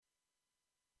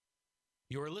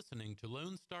You are listening to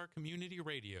Lone Star Community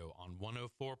Radio on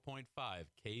 104.5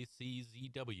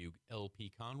 KCZW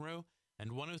LP Conroe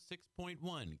and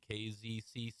 106.1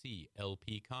 KZCC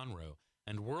LP Conroe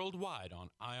and worldwide on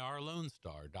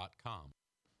irlonestar.com.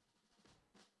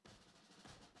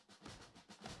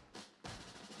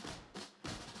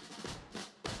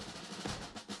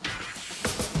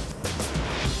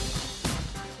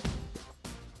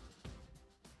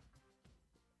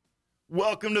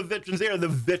 Welcome to Veterans Hour, the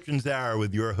Veterans Hour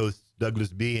with your hosts, Douglas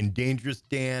B. and Dangerous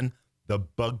Dan, the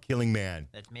bug-killing man.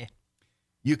 That's me.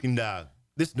 You can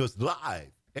listen to us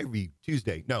live every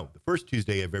Tuesday. No, the first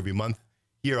Tuesday of every month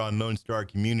here on Lone Star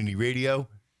Community Radio.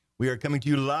 We are coming to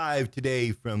you live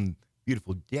today from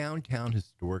beautiful downtown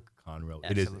historic Conroe.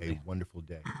 Absolutely. It is a wonderful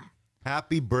day.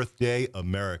 Happy birthday,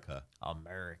 America.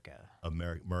 America.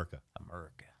 America.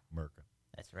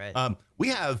 That's right. We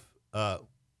have...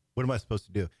 what am I supposed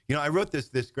to do? You know, I wrote this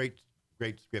great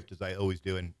script, as I always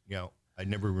do, and, you know, I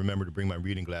never remember to bring my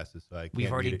reading glasses, so I can't We've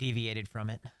already read it. deviated from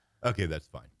it. Okay, that's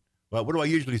fine. Well, what do I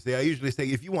usually say? I usually say,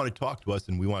 if you want to talk to us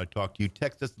and we want to talk to you,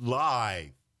 text us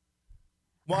live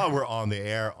while we're on the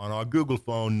air on our Google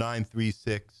phone,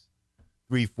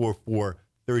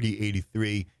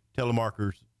 936-344-3083.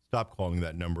 Telemarkers, stop calling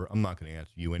that number. I'm not going to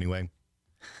answer you anyway.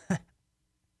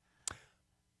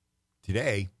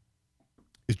 Today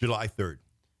is July 3rd.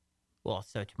 Well,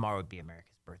 so tomorrow would be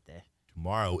America's birthday.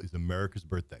 Tomorrow is America's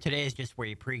birthday. Today is just where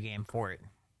you pregame for it.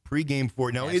 Pre-game for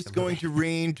it. Now, it's going to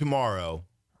rain tomorrow.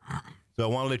 So I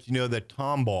want to let you know that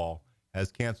Tomball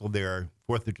has canceled their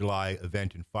 4th of July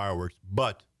event and fireworks,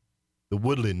 but the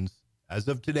Woodlands, as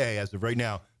of today, as of right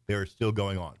now, they are still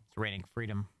going on. It's raining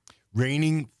freedom.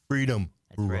 Raining freedom.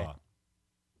 That's Hoorah.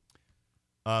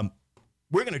 Right.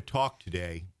 We're going to talk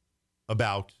today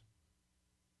about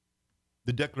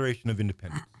the Declaration of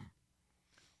Independence.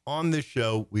 On this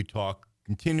show, we talk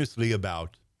continuously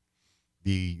about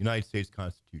the United States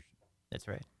Constitution. That's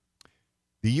right.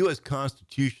 The U.S.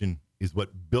 Constitution is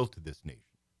what built this nation.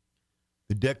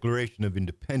 The Declaration of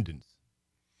Independence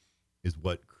is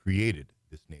what created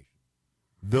this nation.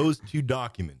 Those two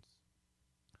documents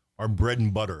are bread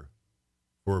and butter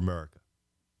for America.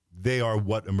 They are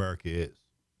what America is.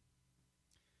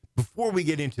 Before we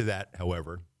get into that,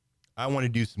 however, I want to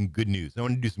do some good news. I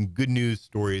want to do some good news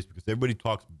stories because everybody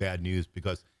talks bad news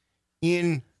because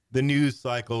in the news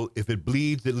cycle, if it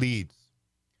bleeds, it leads.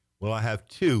 Well, I have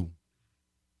two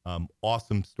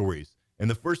awesome stories.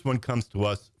 And the first one comes to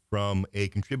us from a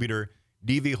contributor,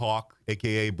 D.V. Hawk,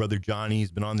 a.k.a. Brother Johnny.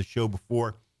 He's been on the show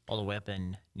before. All the way up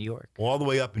in New York. All the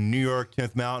way up in New York,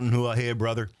 10th Mountain. Who I hear,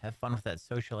 brother. Have fun with that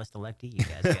socialist electee you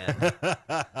guys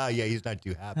got. Yeah, he's not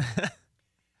too happy.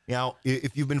 Now,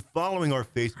 if you've been following our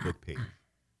Facebook page,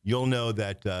 you'll know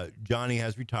that Johnny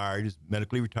has retired, is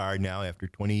medically retired now after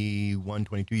 21,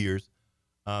 22 years.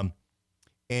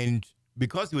 And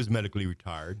because he was medically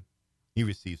retired, he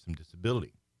received some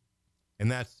disability. And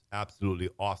that's absolutely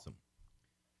awesome.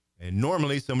 And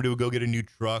normally somebody would go get a new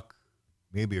truck,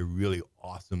 maybe a really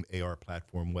awesome AR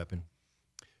platform weapon.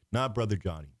 Not Brother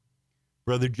Johnny.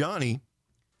 Brother Johnny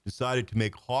decided to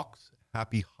make Hawk's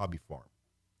Happy Hobby Farm.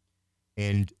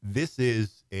 And this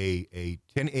is a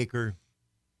 10-acre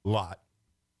lot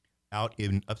out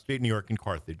in upstate New York in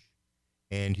Carthage.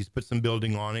 And he's put some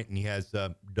building on it, and he has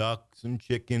ducks and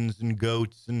chickens and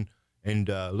goats and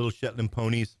little Shetland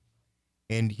ponies.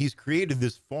 And he's created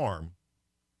this farm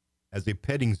as a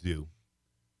petting zoo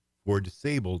for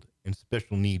disabled and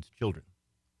special needs children.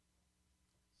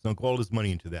 Sunk all his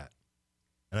money into that.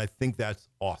 And I think that's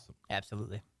awesome.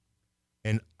 Absolutely.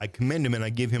 And I commend him, and I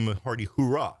give him a hearty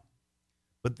hoorah.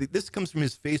 But this comes from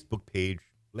his Facebook page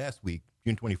last week,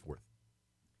 June 24th.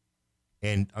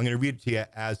 And I'm going to read it to you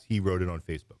as he wrote it on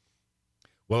Facebook.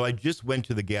 Well, I just went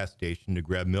to the gas station to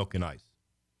grab milk and ice.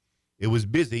 It was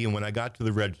busy, and when I got to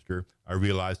the register, I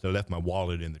realized I left my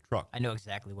wallet in the truck. I know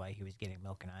exactly why he was getting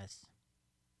milk and ice.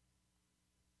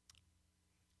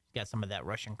 He's got some of that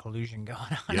Russian collusion going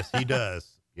on. Yes, he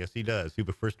does. Yes, he does. He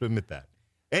was first to admit that.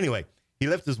 Anyway, he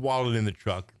left his wallet in the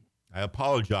truck. I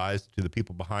apologized to the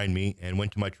people behind me and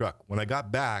went to my truck. When I got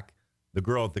back, the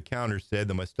girl at the counter said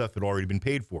that my stuff had already been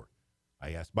paid for.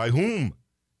 I asked, by whom?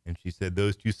 And she said,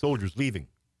 those two soldiers leaving.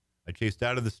 I chased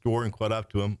out of the store and caught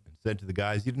up to him and said to the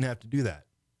guys, you didn't have to do that.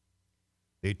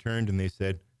 They turned and they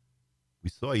said, we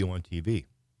saw you on TV.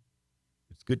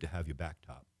 It's good to have you back,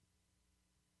 Top.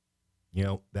 You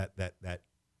know, that I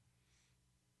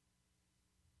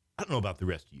don't know about the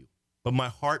rest of you, but my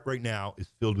heart right now is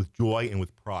filled with joy and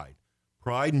with pride.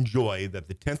 Pride and joy that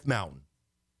the 10th Mountain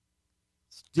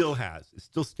is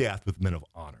still staffed with men of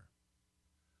honor.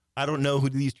 I don't know who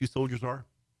these two soldiers are.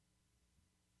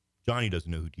 Johnny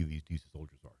doesn't know who these two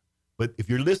soldiers are. But if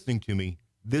you're listening to me,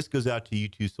 this goes out to you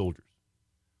two soldiers.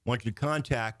 I want you to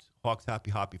contact Hawks Happy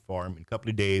Hoppy Farm in a couple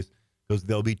of days because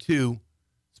there'll be 2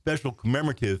 special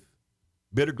commemorative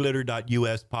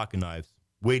bitterglitter.us pocket knives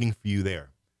waiting for you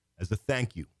there as a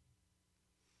thank you.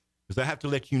 Because I have to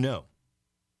let you know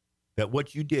that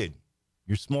what you did,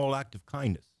 your small act of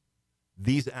kindness,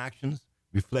 these actions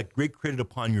reflect great credit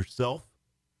upon yourself,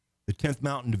 the 10th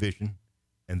Mountain Division,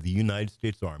 and the United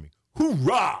States Army.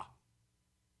 Hoorah!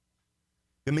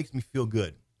 That makes me feel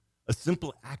good. A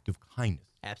simple act of kindness.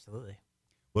 Absolutely.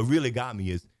 What really got me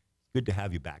is it's good to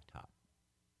have you back, Top.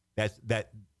 That's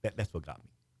what got me.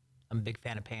 I'm a big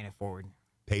fan of paying it forward.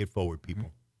 Pay it forward,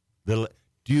 people.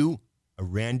 Do a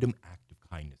random act of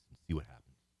kindness and see what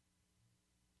happens.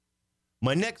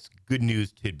 My next good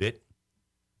news tidbit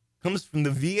comes from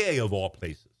the VA of all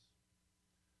places.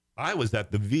 I was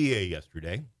at the VA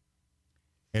yesterday,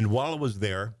 and while I was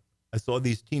there, I saw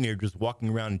these teenagers walking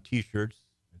around in T-shirts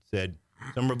that said,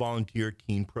 Summer Volunteer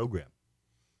Teen Program.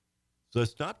 So I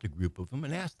stopped a group of them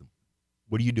and asked them,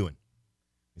 what are you doing?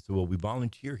 They said, well, we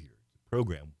volunteer here. It's a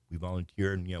program. We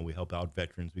volunteer and, we help out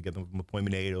veterans. We get them from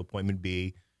appointment A to appointment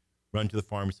B, run to the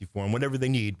pharmacy for them, whatever they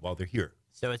need while they're here.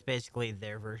 So it's basically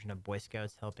their version of Boy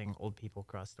Scouts helping old people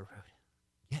cross the road.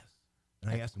 Yes.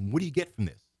 And I asked them, what do you get from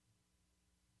this?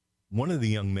 One of the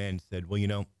young men said,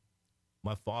 well,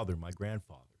 my father, my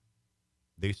grandfather,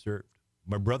 they served.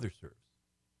 My brother serves.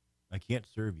 I can't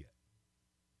serve yet.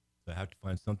 So I have to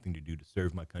find something to do to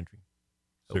serve my country,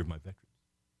 serve my veterans.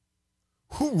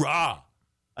 Hoorah!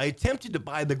 I attempted to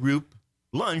buy the group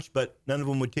lunch, but none of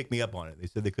them would take me up on it. They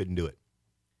said they couldn't do it.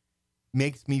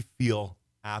 Makes me feel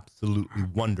absolutely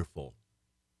wonderful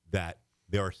that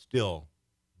there are still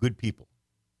good people,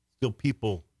 still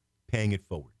people paying it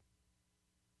forward.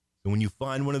 So when you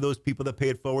find one of those people that pay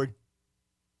it forward,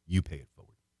 you pay it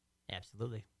forward.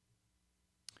 Absolutely.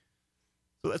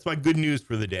 So that's my good news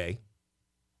for the day.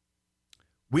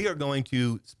 We are going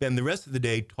to spend the rest of the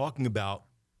day talking about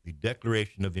the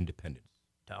Declaration of Independence.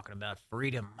 Talking about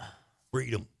freedom.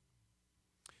 Freedom.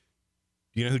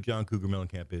 Do you know who John Cougar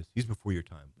Mellencamp is? He's before your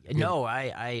time. No,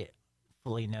 I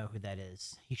fully know who that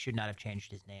is. He should not have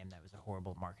changed his name. That was a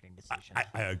horrible marketing decision.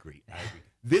 I agree.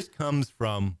 This comes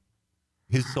from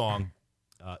his song,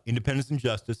 Independence and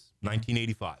Justice,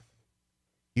 1985.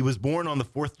 He was born on the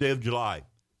 4th day of July,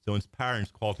 so his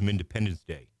parents called him Independence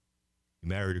Day. He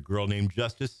married a girl named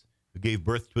Justice, who gave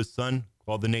birth to a son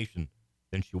called the Nation.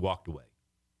 Then she walked away.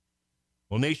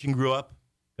 Well, Nation grew up,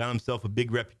 got himself a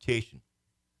big reputation.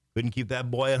 Couldn't keep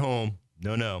that boy at home.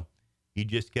 No. He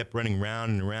just kept running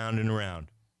round and around and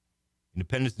around.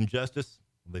 Independence and Justice,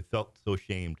 well, they felt so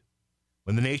ashamed.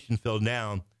 When the Nation fell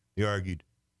down, they argued,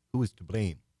 who was to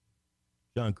blame?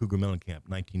 John Cougar Mellencamp,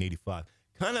 1985.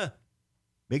 Kind of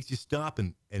makes you stop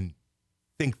and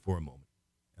think for a moment.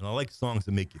 And I like songs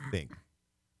that make you think.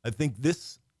 I think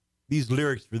these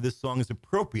lyrics for this song is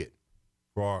appropriate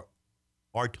for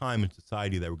our time in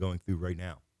society that we're going through right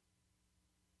now.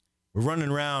 We're running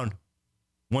around.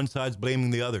 One side's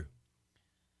blaming the other.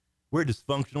 We're a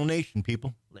dysfunctional nation,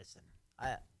 people. Listen,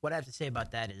 what I have to say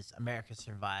about that is America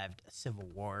survived a civil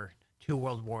war, 2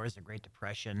 world wars, a Great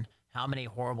Depression. How many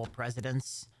horrible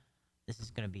presidents?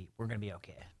 We're going to be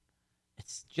okay.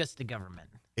 It's just the government.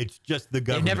 It's just the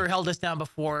government. They've never held us down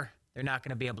before. They're not going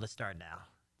to be able to start now.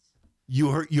 You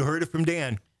heard it from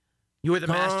Dan. You are the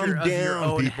master of your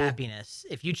own people. happiness.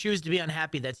 If you choose to be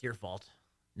unhappy, that's your fault.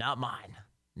 Not mine.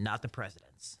 Not the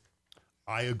president's.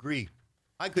 I agree.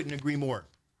 I couldn't agree more.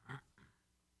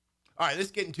 All right,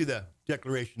 let's get into the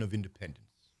Declaration of Independence.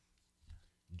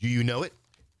 Do you know it?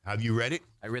 Have you read it?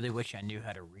 I really wish I knew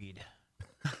how to read.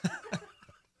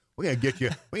 We're gonna get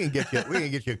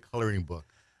you a coloring book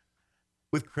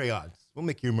with crayons. We'll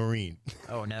make you a Marine.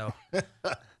 Oh no.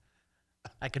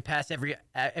 I could pass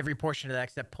every portion of that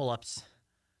except pull-ups.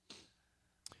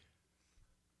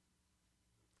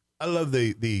 I love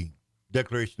the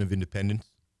Declaration of Independence.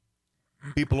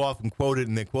 People often quote it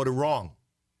and they quote it wrong.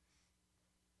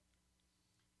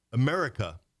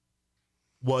 America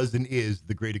was and is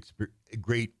the great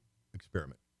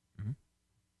experiment. Mm-hmm.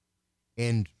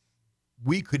 And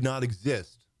we could not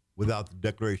exist without the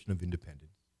Declaration of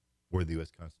Independence or the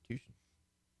U.S. Constitution.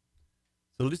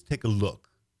 So let's take a look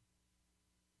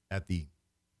at the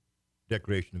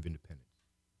Declaration of Independence.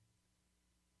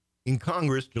 In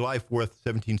Congress, July 4th,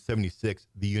 1776,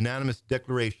 the unanimous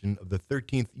declaration of the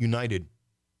 13th United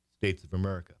States of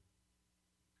America.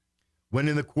 When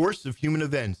in the course of human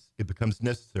events it becomes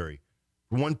necessary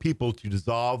for one people to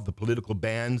dissolve the political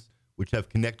bands which have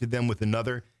connected them with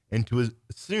another and to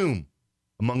assume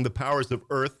among the powers of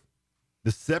earth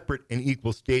the separate and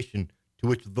equal station to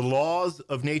which the laws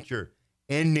of nature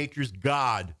and nature's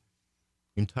God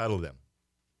entitle them.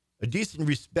 A decent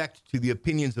respect to the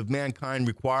opinions of mankind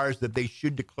requires that they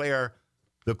should declare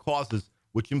the causes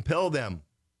which impel them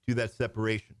to that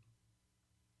separation.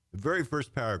 The very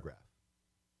first paragraph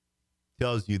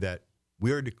tells you that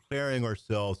we are declaring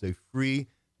ourselves a free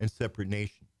and separate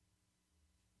nation.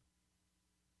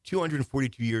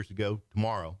 242 years ago,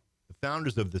 tomorrow, the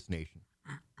founders of this nation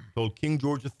told King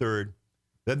George III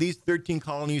that these 13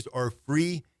 colonies are a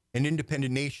free and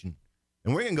independent nation.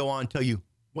 And we're going to go on and tell you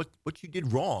what you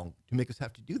did wrong to make us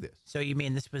have to do this. So you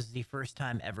mean this was the first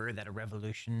time ever that a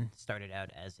revolution started out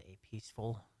as a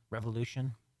peaceful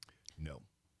revolution? No.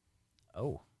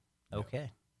 Oh,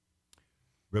 okay.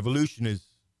 Revolution is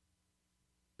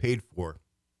paid for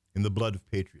in the blood of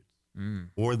patriots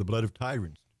or the blood of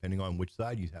tyrants, depending on which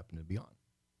side you happen to be on.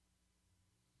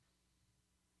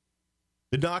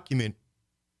 The document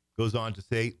goes on to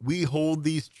say, we hold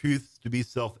these truths to be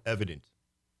self-evident,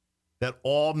 that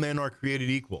all men are created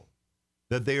equal,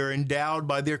 that they are endowed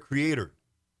by their Creator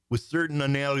with certain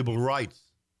unalienable rights.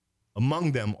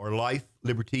 Among them are life,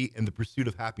 liberty, and the pursuit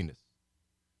of happiness.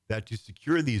 That to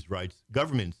secure these rights,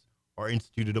 governments are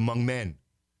instituted among men,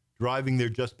 deriving their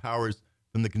just powers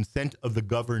from the consent of the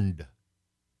governed.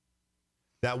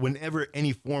 That whenever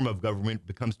any form of government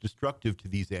becomes destructive to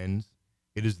these ends,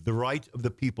 it is the right of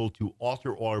the people to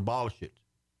alter or abolish it,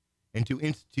 and to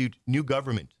institute new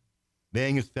government,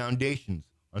 laying its foundations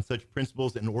on such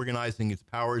principles and organizing its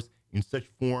powers in such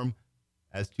form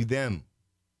as to them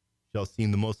shall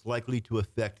seem the most likely to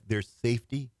affect their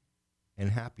safety and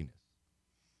happiness.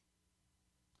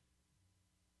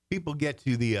 People get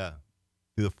to the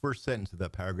first sentence of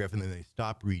that paragraph and then they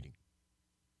stop reading.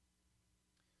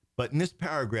 But in this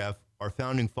paragraph, our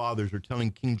founding fathers are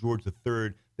telling King George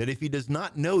III that if he does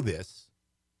not know this,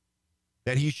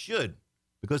 that he should,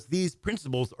 because these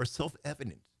principles are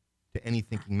self-evident to any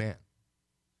thinking man.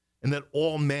 And that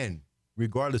all men,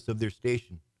 regardless of their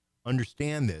station,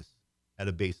 understand this at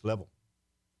a base level.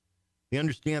 They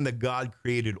understand that God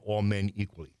created all men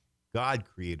equally. God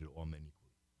created all men equally.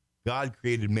 God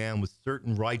created man with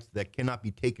certain rights that cannot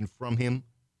be taken from him,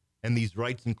 and these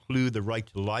rights include the right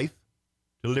to life,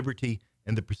 to liberty,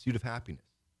 and the pursuit of happiness.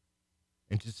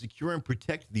 And to secure and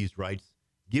protect these rights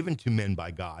given to men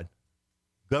by God,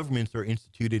 governments are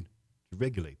instituted to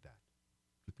regulate that,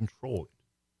 to control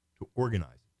it, to organize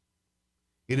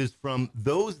it. It is from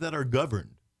those that are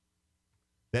governed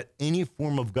that any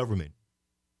form of government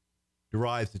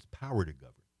derives its power to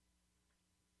govern.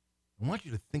 I want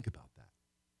you to think about that,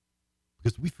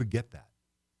 because we forget that.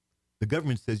 The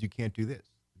government says you can't do this.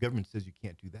 The government says you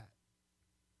can't do that.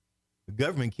 The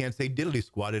government can't say diddly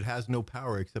squat. It has no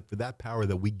power except for that power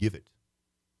that we give it.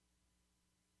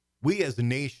 We as a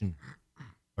nation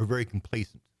are very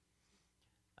complacent.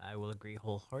 I will agree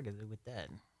wholeheartedly with that.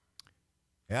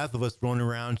 Half of us running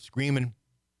around screaming,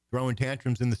 throwing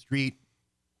tantrums in the street,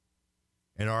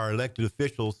 and our elected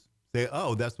officials say,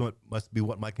 oh, that's what must be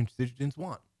what my constituents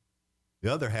want.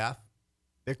 The other half,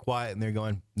 they're quiet and they're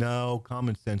going, no,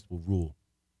 common sense will rule.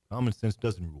 Common sense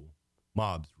doesn't rule.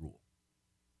 Mobs rule.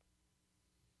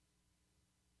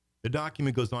 The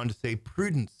document goes on to say,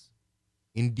 prudence,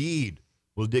 indeed,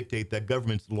 will dictate that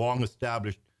governments long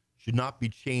established should not be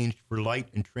changed for light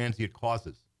and transient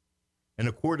causes. And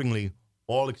accordingly,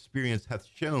 all experience hath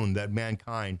shown that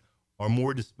mankind are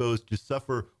more disposed to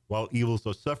suffer while evils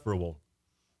are sufferable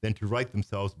than to right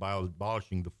themselves by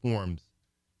abolishing the forms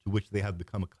to which they have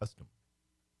become accustomed.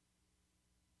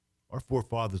 Our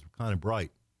forefathers were kind of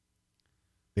bright.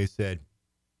 They said,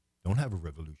 don't have a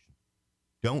revolution.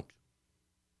 Don't.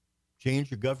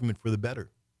 Change your government for the better.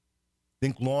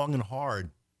 Think long and hard,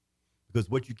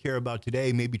 because what you care about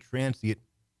today may be transient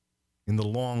in the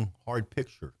long, hard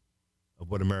picture of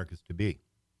what America's to be.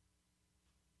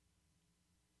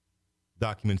 The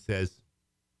document says,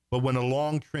 but when a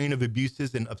long train of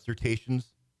abuses and usurpations,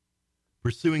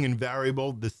 pursuing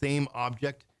invariable the same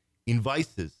object, in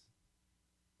vices,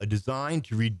 a design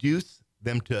to reduce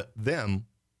them to them,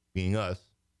 being us,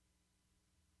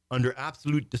 under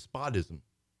absolute despotism,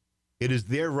 it is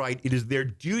their right, it is their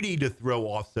duty to throw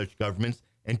off such governments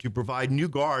and to provide new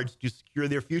guards to secure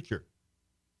their future.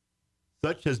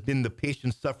 Such has been the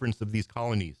patient sufferance of these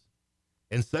colonies,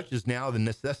 and such is now the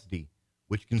necessity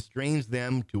which constrains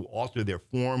them to alter their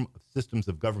form of systems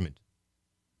of government.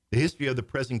 The history of the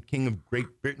present King of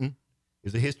Great Britain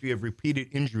is a history of repeated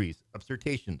injuries,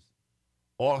 usurpations,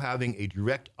 all having a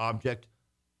direct object,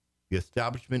 the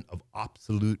establishment of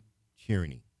absolute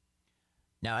tyranny.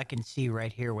 Now, I can see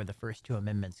right here where the first two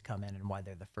amendments come in and why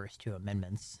they're the first two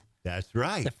amendments. That's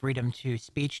right. The freedom to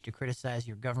speech, to criticize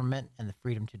your government, and the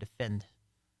freedom to defend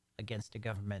against a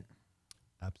government.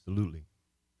 Absolutely.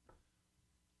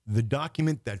 The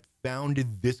document that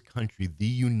founded this country, the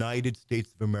United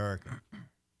States of America,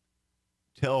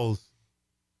 tells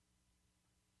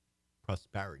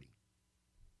prosperity,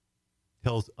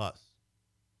 tells us,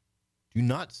 do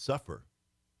not suffer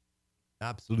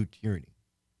absolute tyranny.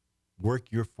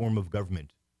 Work your form of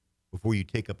government before you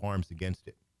take up arms against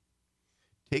it.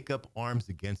 Take up arms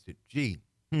against it.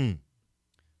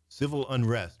 Civil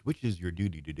unrest, which is your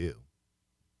duty to do.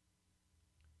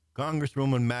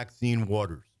 Congresswoman Maxine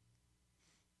Waters,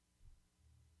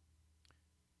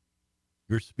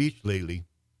 your speech lately,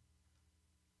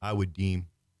 I would deem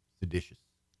seditious.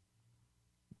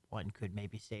 One could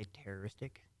maybe say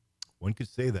terroristic. One could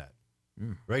say that.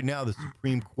 Right now, the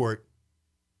Supreme Court,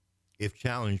 if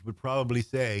challenged, would probably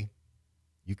say,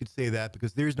 you could say that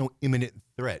because there's no imminent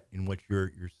threat in what you're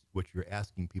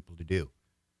asking people to do.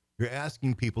 You're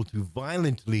asking people to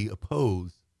violently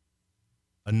oppose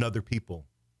another people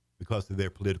because of their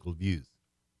political views.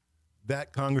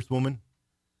 That, Congresswoman,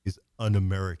 is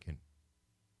un-American.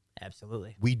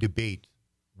 Absolutely. We debate,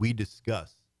 we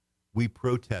discuss, we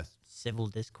protest. Civil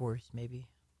discourse, maybe?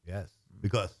 Yes,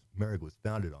 because America was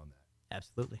founded on that.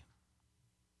 Absolutely.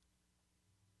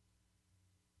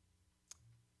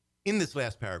 In this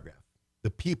last paragraph, the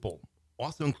people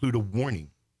also include a warning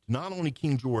to not only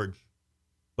King George,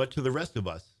 but to the rest of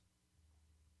us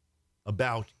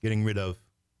about getting rid of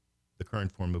the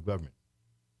current form of government.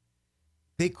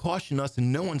 They caution us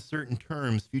in no uncertain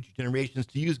terms, future generations,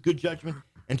 to use good judgment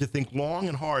and to think long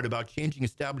and hard about changing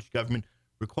established government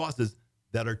for causes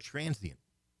that are transient.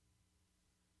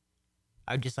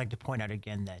 I would just like to point out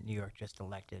again that New York just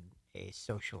elected a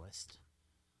socialist.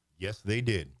 Yes, they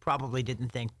did. Probably didn't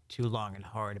think too long and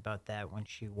hard about that when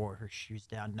she wore her shoes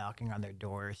down, knocking on their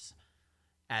doors,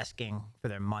 asking for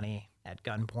their money at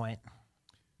gunpoint,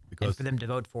 Because and for them to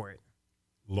vote for it.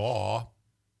 law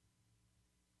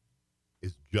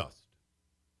is just.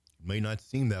 It may not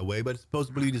seem that way, but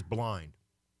supposedly it is blind.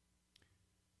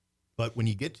 But when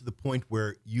you get to the point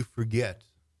where you forget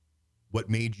what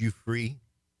made you free,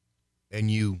 and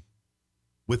you,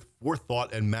 with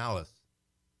forethought and malice,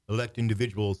 elect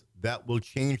individuals that will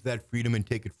change that freedom and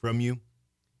take it from you,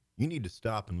 you need to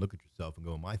stop and look at yourself and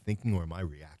go, am I thinking or am I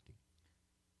reacting?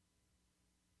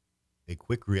 A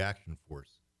quick reaction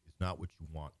force is not what you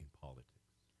want in politics.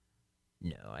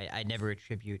 No, I never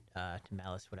attribute to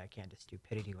malice what I can to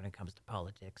stupidity when it comes to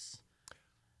politics.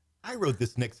 I wrote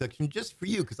this next section just for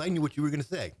you because I knew what you were going to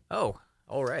say. Oh,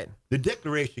 all right. The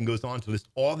Declaration goes on to list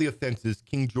all the offenses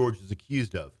King George is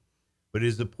accused of, but it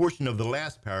is a portion of the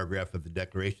last paragraph of the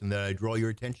Declaration that I draw your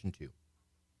attention to.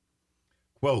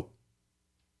 Quote,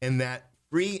 and that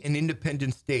free and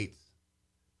independent states,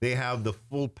 they have the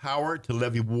full power to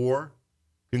levy war,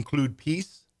 conclude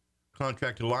peace,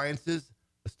 contract alliances,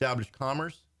 establish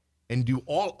commerce, and do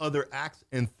all other acts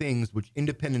and things which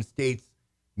independent states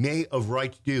may of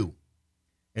right do.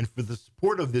 And for the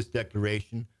support of this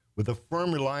declaration, with a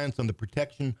firm reliance on the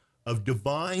protection of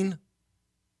divine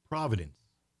providence,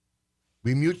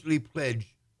 we mutually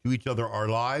pledge to each other our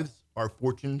lives, our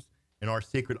fortunes, and our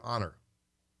sacred honor.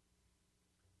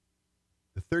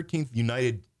 The 13th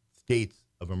United States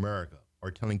of America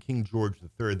are telling King George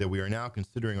III that we are now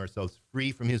considering ourselves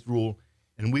free from his rule,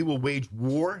 and we will wage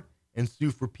war and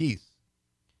sue for peace.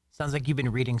 Sounds like you've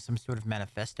been reading some sort of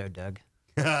manifesto, Doug.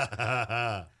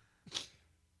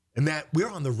 And that we're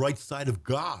on the right side of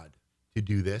God to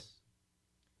do this,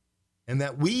 and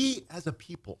that we as a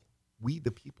people, we the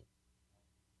people,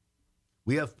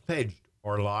 we have pledged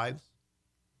our lives,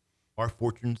 our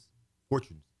fortunes,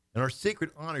 and our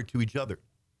sacred honor to each other.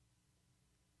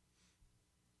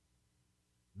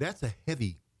 That's a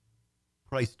heavy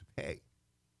price to pay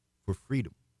for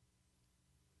freedom.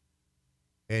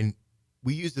 And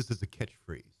we use this as a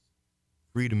catchphrase.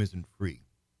 Freedom isn't free.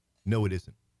 No, it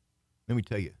isn't. Let me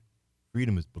tell you,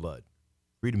 freedom is blood.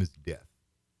 Freedom is death.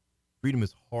 Freedom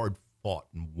is hard fought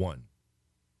and won.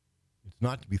 It's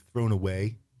not to be thrown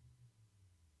away,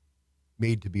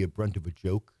 made to be a brunt of a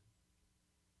joke,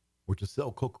 or to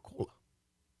sell Coca-Cola.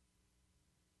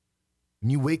 When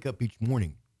you wake up each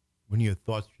morning, one of your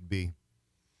thoughts should be,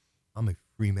 I'm a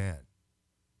free man.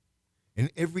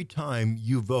 And every time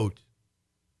you vote,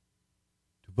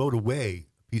 to vote away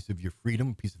a piece of your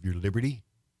freedom, a piece of your liberty,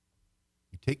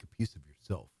 you take a piece of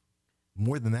yourself.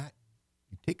 More than that,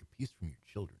 you take a piece from your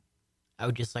children. I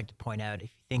would just like to point out,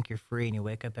 if you think you're free and you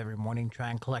wake up every morning, try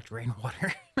and collect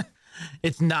rainwater.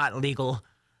 It's not legal.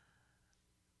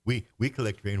 We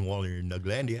collect rainwater in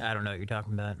Nuglandia. I don't know what you're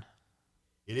talking about.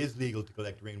 It is legal to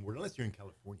collect rainwater unless you're in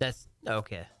California. That's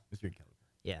okay. Unless you're in California.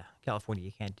 Yeah, California,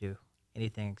 you can't do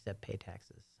anything except pay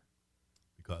taxes.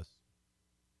 Because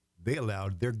they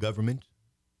allowed their government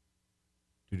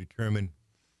to determine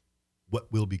what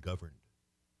will be governed,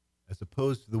 as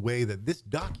opposed to the way that this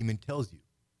document tells you,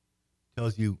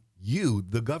 you,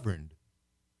 the governed,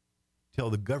 tell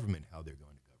the government how they're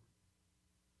going to govern.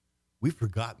 We've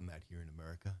forgotten that here in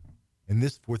America. And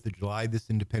this 4th of July, this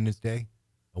Independence Day,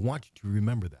 I want you to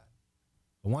remember that.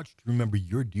 I want you to remember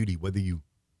your duty, whether you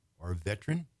are a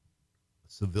veteran, a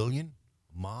civilian,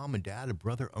 a mom, a dad, a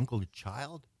brother, uncle, a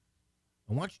child.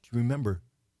 I want you to remember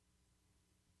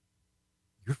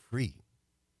you're free.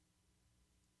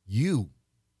 You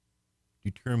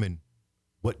determine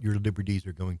what your liberties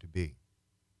are going to be.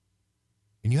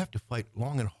 And you have to fight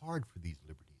long and hard for these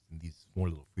liberties and these small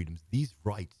little freedoms, these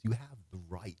rights. You have the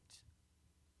right.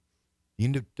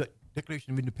 The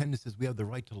Declaration of Independence says we have the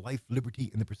right to life,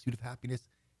 liberty, and the pursuit of happiness.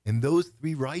 And those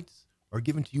 3 rights are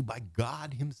given to you by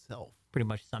God himself. Pretty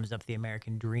much sums up the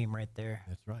American dream right there.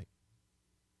 That's right.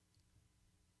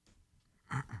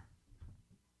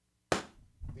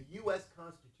 The U.S.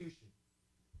 Constitution.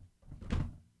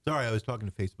 Sorry, I was talking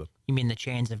to Facebook. You mean the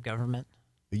chains of government?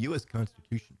 The U.S.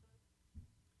 Constitution.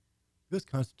 The U.S.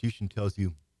 Constitution tells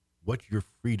you what your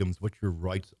freedoms, what your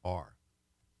rights are.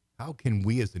 How can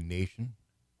we as a nation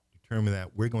determine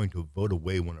that we're going to vote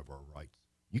away one of our rights?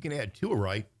 You can add to a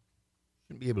right,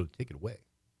 shouldn't be able to take it away.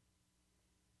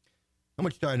 How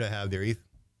much time do I have there, Heath?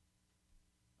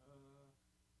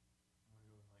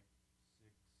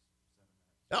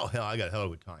 Oh, hell, I got a hell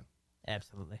of a time.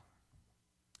 Absolutely.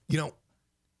 You know,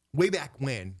 way back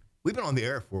when, we've been on the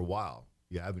air for a while.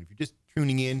 Yeah, if you're just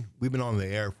tuning in, we've been on the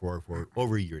air for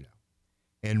over a year now.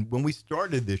 And when we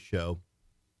started this show,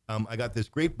 I got this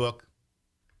great book,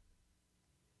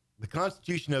 The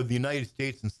Constitution of the United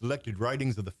States and Selected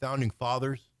Writings of the Founding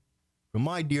Fathers, from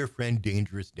my dear friend,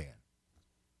 Dangerous Dan.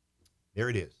 There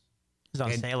it is. It's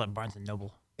on sale at Barnes &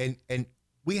 Noble. And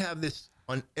we have this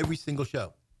on every single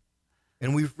show.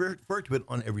 And we refer to it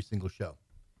on every single show.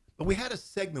 But we had a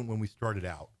segment when we started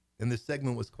out, and this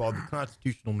segment was called the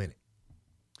Constitutional Minute.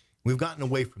 We've gotten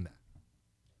away from that.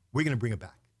 We're going to bring it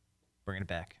back. Bringing it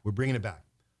back. We're bringing it back.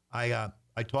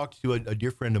 I talked to a dear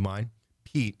friend of mine,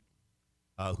 Pete,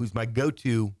 who's my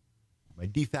de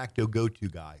facto go-to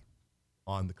guy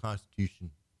on the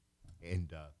Constitution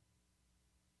and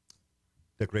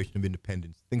Declaration of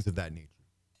Independence, things of that nature.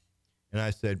 And I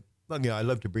said, look, I'd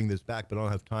love to bring this back, but I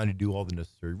don't have time to do all the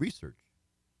necessary research.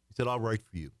 He said, I'll write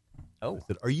for you. Oh. I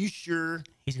said, are you sure?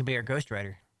 He's going to be our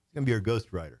ghostwriter. He's going to be our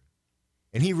ghostwriter.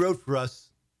 And he wrote for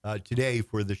us today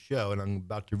for the show, and I'm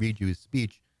about to read you his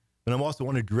speech. But I also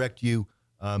want to direct you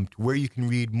to where you can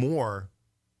read more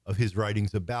of his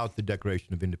writings about the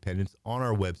Declaration of Independence on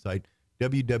our website,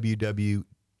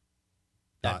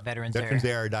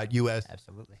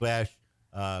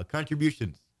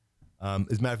 www.veteransera.us/contributions.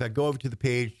 As a matter of fact, go over to the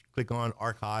page, click on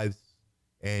archives,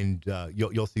 and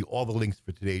you'll see all the links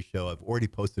for today's show. I've already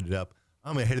posted it up.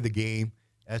 I'm ahead of the game.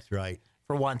 That's right.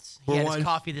 For once. He had his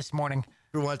coffee this morning.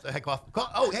 For once, I had coffee.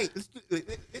 Oh, hey,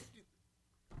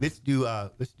 let's do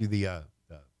the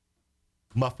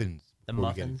muffins. The before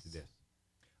muffins. We get into this.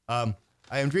 I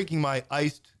am drinking my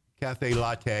iced cafe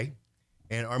latte,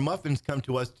 and our muffins come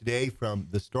to us today from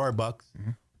the Starbucks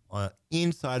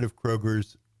inside of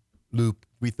Kroger's Loop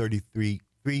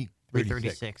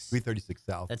 336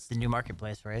 South. That's the new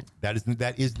marketplace, right? That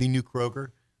is the new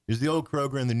Kroger. There's the old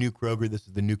Kroger and the new Kroger. This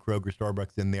is the new Kroger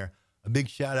Starbucks in there. A big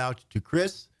shout out to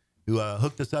Chris, who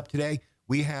hooked us up today.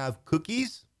 We have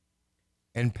cookies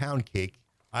and pound cake.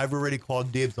 I've already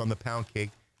called dibs on the pound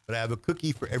cake, but I have a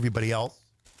cookie for everybody else.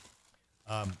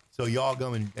 So y'all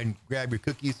go and grab your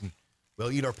cookies, and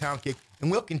we'll eat our pound cake, and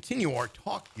we'll continue our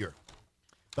talk here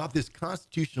about this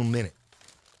Constitutional Minute.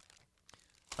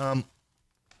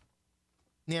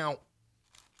 Now,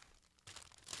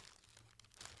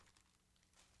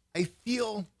 I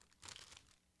feel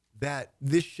that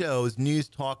this show is news,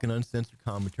 talk, and uncensored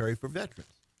commentary for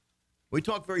veterans. We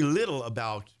talk very little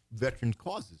about veteran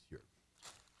causes here.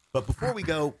 But before we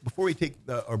take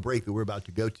our break that we're about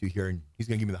to go to here, and he's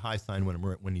going to give me the high sign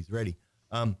when he's ready,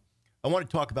 I want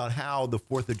to talk about how the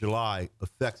 4th of July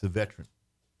affects a veteran.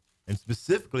 And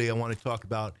specifically, I want to talk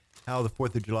about how the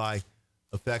 4th of July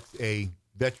affects a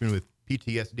veteran with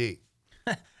PTSD.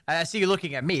 I see you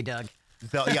looking at me, Doug.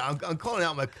 So, yeah, I'm calling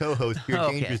out my co-host here,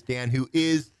 Okay. Dangerous Dan, who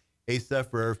is a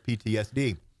sufferer of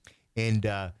PTSD. And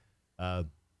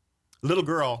little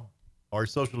girl, our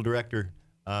social director,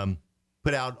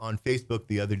 put out on Facebook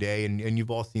the other day, and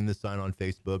you've all seen the sign on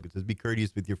Facebook. It says, "Be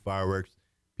courteous with your fireworks.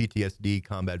 PTSD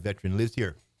combat veteran lives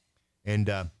here."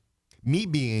 And me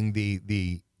being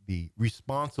the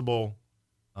responsible,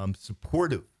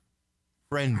 supportive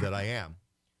friend that I am,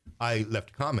 I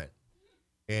left a comment.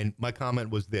 And my comment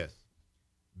was this.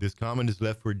 This comment is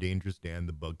left for Dangerous Dan,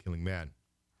 the bug-killing man.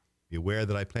 Be aware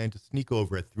that I plan to sneak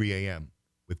over at 3 a.m.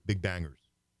 with big bangers.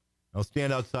 I'll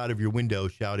stand outside of your window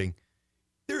shouting,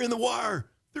 "They're in the wire!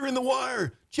 They're in the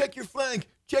wire! Check your flank!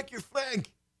 Check your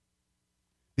flank!"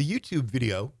 The YouTube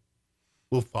video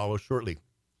will follow shortly.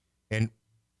 And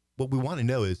what we want to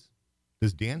know is,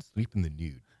 does Dan sleep in the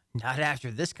nude? Not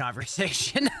after this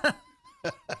conversation.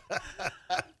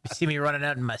 You see me running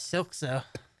out in my silk, so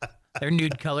they're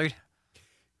nude colored.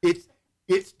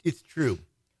 It's true.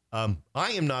 I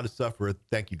am not a sufferer,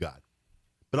 thank you God.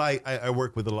 But I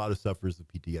work with a lot of sufferers of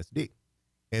PTSD.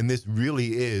 And this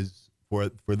really is,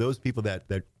 for those people that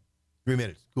 3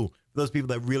 minutes, cool. For those people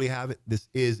that really have it, this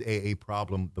is a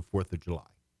problem the 4th of July.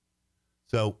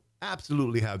 So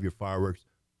absolutely have your fireworks,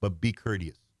 but be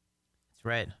courteous. That's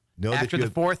right. Know After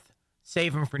that the 4th,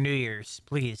 save them for New Year's,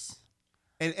 please.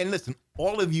 And listen,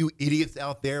 all of you idiots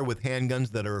out there with handguns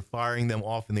that are firing them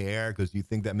off in the air because you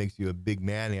think that makes you a big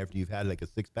man after you've had like a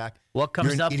six-pack. What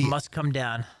comes up idiot. must come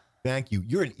down. Thank you.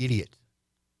 You're an idiot.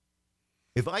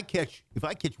 If I catch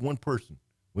one person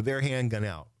with their handgun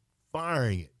out,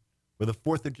 firing it for the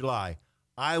 4th of July,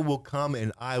 I will come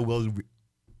and I will. Got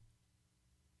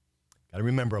to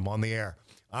remember, I'm on the air.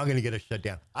 I'm going to get a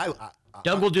shutdown.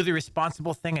 Doug will do the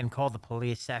responsible thing and call the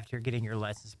police after getting your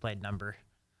license plate number.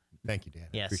 Thank you, Dan.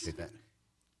 Yes. I appreciate that.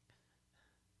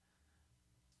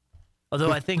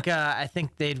 Although I think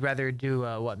they'd rather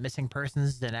do missing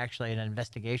persons than actually an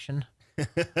investigation,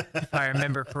 if I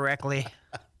remember correctly.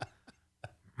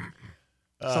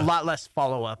 It's a lot less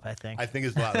follow up, I think. I think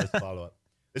it's a lot less follow up.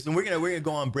 Listen, we're gonna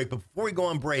go on break, but before we go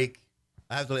on break,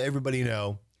 I have to let everybody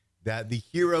know that the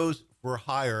Heroes for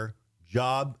Hire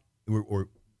job, or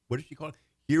what did she call it?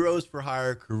 Heroes for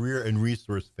Hire Career and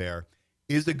Resource Fair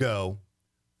is a go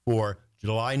for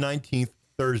July 19th,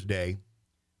 Thursday,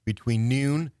 between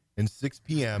noon and 6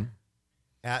 p.m.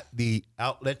 at the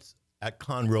outlets at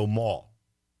Conroe Mall.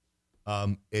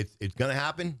 It's going to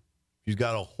happen. She's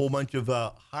got a whole bunch of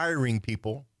hiring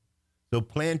people. So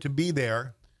plan to be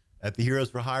there at the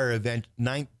Heroes for Hire event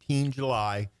 19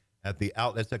 July at the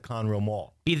outlets at Conroe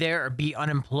Mall. Be there or be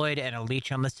unemployed and a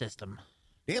leech on the system.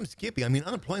 Damn, Skippy. I mean,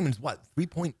 unemployment is what,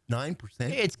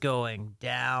 3.9%? It's going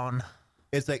down.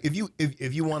 It's like if you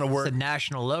want to work. It's a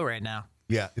national low right now.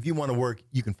 Yeah, if you want to work,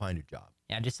 you can find a job.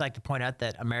 Yeah, I'd just like to point out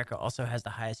that America also has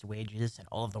the highest wages in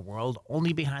all of the world,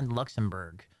 only behind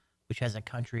Luxembourg, which has a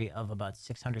country of about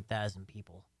 600,000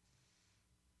 people.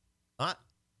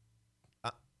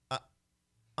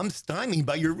 I'm stymied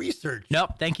by your research.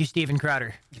 Nope. Thank you, Steven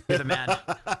Crowder. You're the man.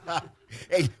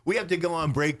 Hey, we have to go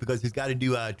on break because he's got to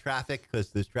do traffic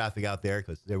because there's traffic out there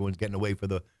because everyone's getting away for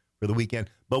the weekend.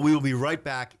 But we will be right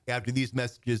back after these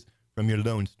messages from your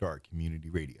Lone Star Community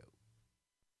Radio.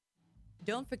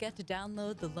 Don't forget to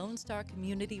download the Lone Star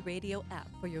Community Radio app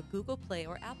for your Google Play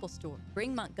or Apple Store.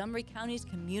 Bring Montgomery County's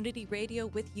community radio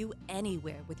with you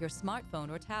anywhere with your smartphone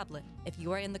or tablet. If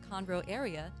you are in the Conroe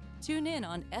area, tune in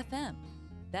on FM.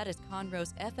 That is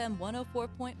Conroe's FM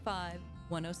 104.5,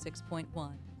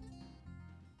 106.1.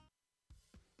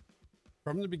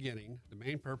 From the beginning, the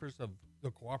main purpose of the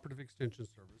Cooperative Extension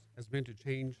Service has been to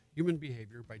change human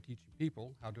behavior by teaching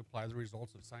people how to apply the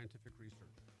results of scientific research.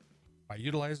 By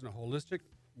utilizing a holistic,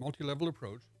 multi-level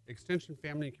approach, Extension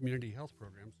family and community health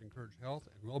programs encourage health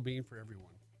and well-being for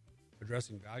everyone.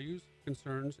 Addressing values,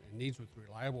 concerns, and needs with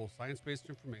reliable science-based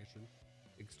information,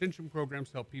 Extension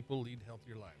programs help people lead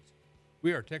healthier lives.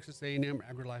 We are Texas A&M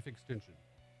AgriLife Extension,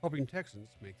 helping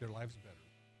Texans make their lives better.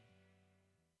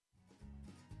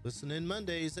 Listen in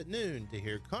Mondays at noon to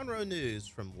hear Conroe news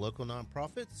from local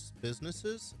nonprofits,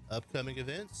 businesses, upcoming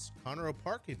events, Conroe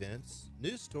Park events,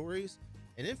 news stories,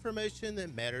 and information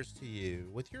that matters to you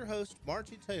with your host,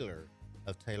 Margie Taylor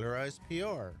of Taylorized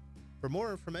PR. For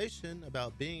more information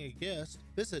about being a guest,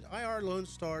 visit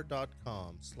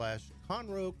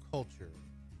irlonestar.com/Conroe Culture.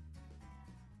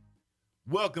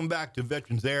 Welcome back to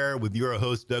Veterans Air with your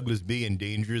host, Douglas B. and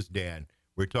Dangerous Dan.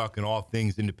 We're talking all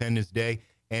things Independence Day.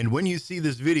 And when you see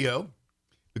this video,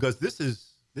 because this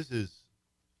is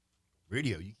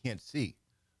radio you can't see,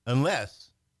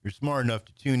 unless you're smart enough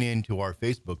to tune in to our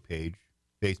Facebook page,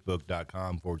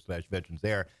 facebook.com/Veterans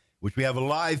Air, which we have a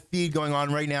live feed going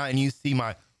on right now, and you see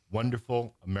my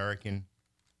wonderful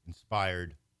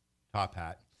American-inspired top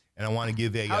hat. And I want to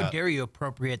give a... How dare you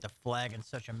appropriate the flag in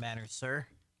such a manner, sir?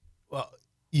 Well,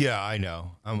 yeah, I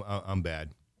know. I'm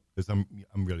bad because I'm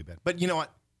really bad. But you know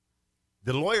what?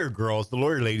 The lawyer girls, the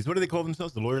lawyer ladies, what do they call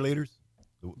themselves? The lawyer ladies?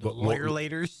 The lawyer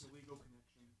laders?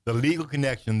 The Legal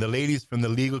Connection, the ladies from the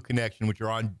Legal Connection, which are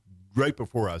on right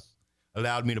before us,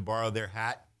 allowed me to borrow their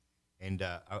hat, and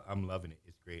I'm loving it.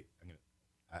 It's great.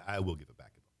 I will give it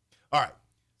back. All right.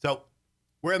 So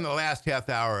we're in the last half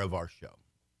hour of our show,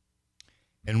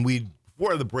 and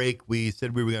before the break, we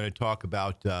said we were going to talk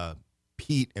about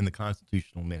Pete and the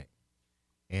Constitutional Minute,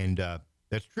 and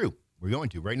that's true. We're going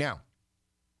to right now.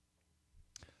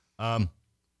 I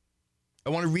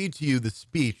want to read to you the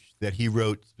speech that he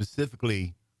wrote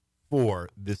specifically for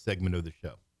this segment of the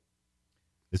show.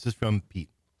 This is from Pete.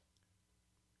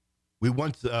 We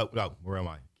once, where am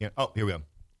I? Here we go.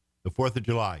 The 4th of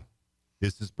July.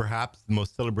 This is perhaps the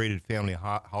most celebrated family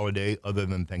holiday other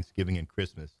than Thanksgiving and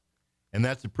Christmas. And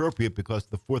that's appropriate because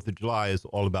the 4th of July is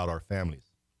all about our families.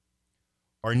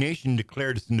 Our nation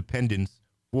declared its independence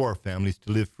for our families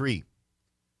to live free,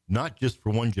 not just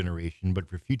for one generation, but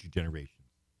for future generations.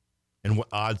 And what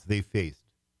odds they faced,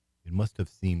 it must have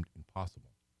seemed impossible.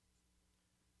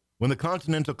 When the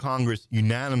Continental Congress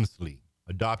unanimously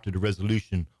adopted a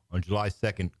resolution on July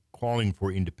 2nd calling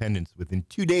for independence, within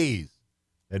 2 days,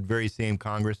 that very same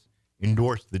Congress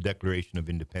endorsed the Declaration of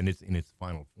Independence in its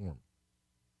final form.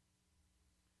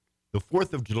 The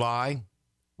 4th of July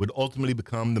would ultimately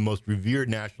become the most revered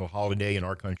national holiday in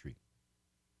our country.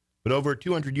 But over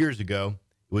 200 years ago,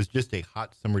 it was just a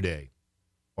hot summer day.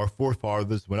 Our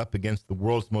forefathers went up against the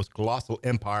world's most colossal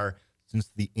empire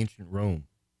since the ancient Rome.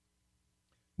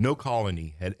 No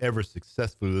colony had ever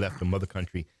successfully left a mother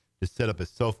country to set up a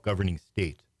self-governing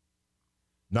state.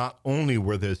 Not only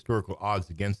were the historical odds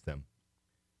against them,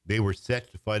 they were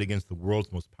set to fight against the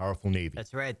world's most powerful navy.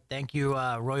 That's right. Thank you,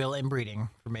 Royal Inbreeding,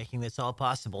 for making this all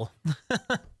possible.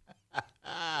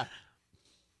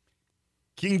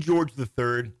 King George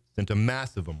III sent a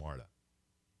massive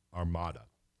armada,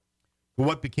 for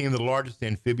what became the largest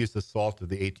amphibious assault of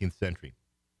the 18th century.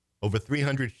 Over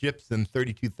 300 ships and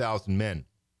 32,000 men.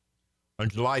 On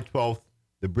July 12th,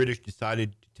 the British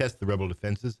decided to test the rebel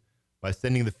defenses by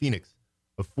sending the Phoenix,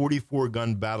 a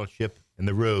 44-gun battleship, and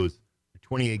the Rose, a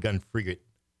 28-gun frigate,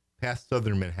 past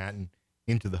southern Manhattan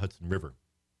into the Hudson River.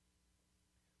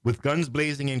 With guns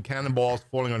blazing and cannonballs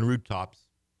falling on rooftops,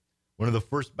 one of the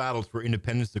first battles for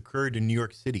independence occurred in New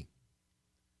York City.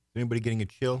 Is anybody getting a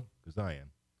chill? Because I am.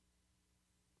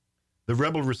 The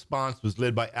rebel response was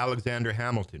led by Alexander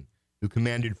Hamilton, who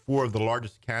commanded 4 of the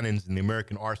largest cannons in the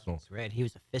American arsenal. That's right. He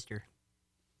was a fister.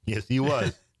 Yes, he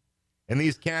was. And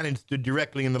these cannons stood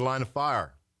directly in the line of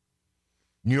fire.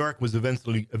 New York was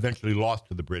eventually lost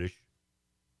to the British.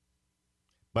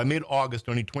 By mid-August,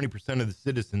 only 20% of the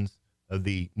citizens of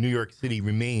the New York City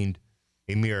remained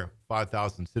a mere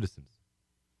 5,000 citizens.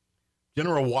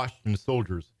 General Washington's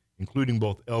soldiers, including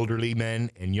both elderly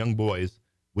men and young boys,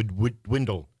 would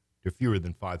dwindle to fewer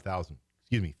than 3,000.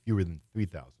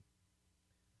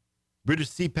 British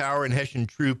sea power and Hessian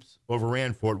troops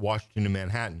overran Fort Washington in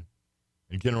Manhattan,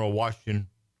 and General Washington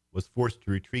was forced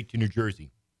to retreat to New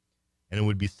Jersey, and it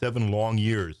would be 7 long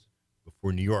years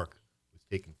before New York was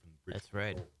taken from the British. That's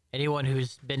right. Anyone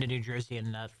who's been to New Jersey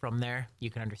and from there, you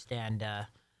can understand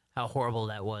how horrible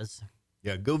that was.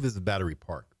 Yeah, go visit Battery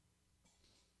Park.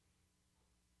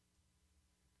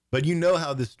 But you know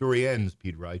how this story ends,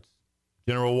 Pete writes.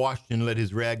 General Washington led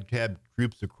his ragtag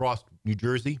troops across New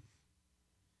Jersey.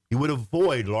 He would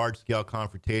avoid large-scale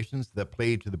confrontations that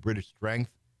played to the British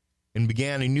strength and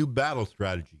began a new battle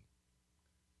strategy.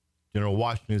 General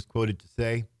Washington is quoted to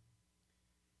say,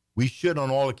 "We should on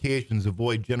all occasions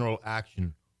avoid general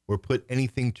action or put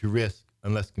anything to risk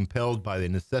unless compelled by the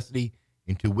necessity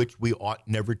into which we ought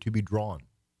never to be drawn.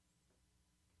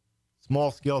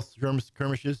 Small-scale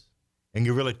skirmishes and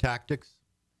guerrilla tactics,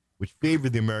 which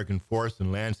favored the American forests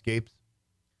and landscapes,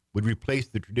 would replace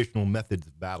the traditional methods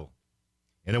of battle.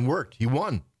 And it worked. He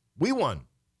won. We won.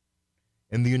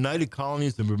 And the United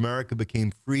Colonies of America became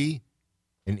free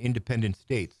and independent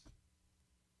states.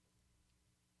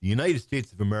 The United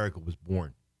States of America was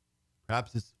born.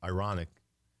 Perhaps it's ironic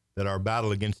that our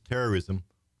battle against terrorism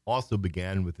also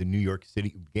began in New York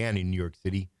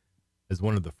City as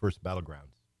one of the first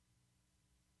battlegrounds.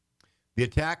 The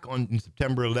attack on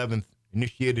September 11th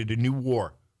initiated a new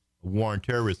war, a war on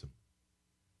terrorism.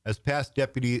 As past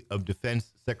Deputy of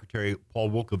Defense Secretary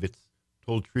Paul Wolfowitz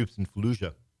told troops in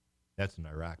Fallujah, that's in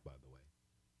Iraq, by the way,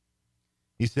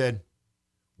 he said,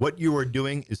 "What you are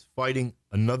doing is fighting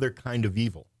another kind of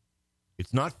evil.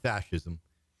 It's not fascism,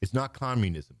 it's not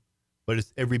communism, but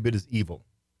it's every bit as evil.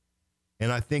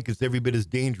 And I think it's every bit as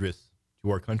dangerous to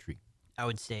our country." I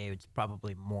would say it's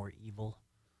probably more evil.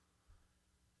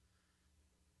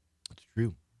 It's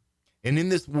true. And in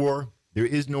this war, there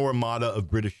is no armada of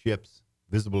British ships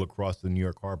visible across the New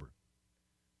York harbor.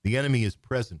 The enemy is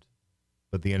present,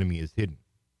 but the enemy is hidden.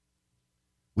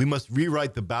 We must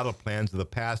rewrite the battle plans of the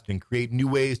past and create new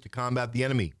ways to combat the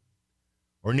enemy.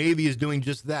 Our Navy is doing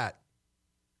just that.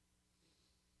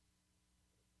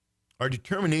 Our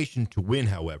determination to win,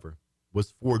 however,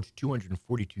 was forged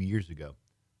 242 years ago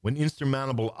when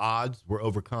insurmountable odds were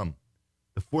overcome.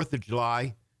 The 4th of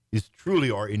July is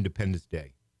truly our Independence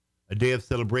Day, a day of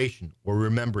celebration or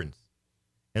remembrance,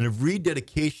 and of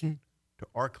rededication to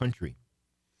our country.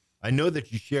 I know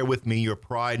that you share with me your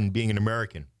pride in being an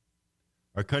American.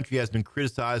 Our country has been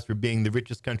criticized for being the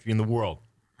richest country in the world.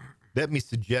 Let me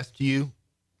suggest to you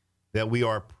that we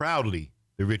are proudly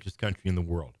the richest country in the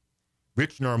world,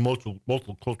 rich in our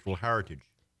multicultural heritage,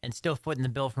 And still footing the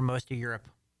bill for most of Europe.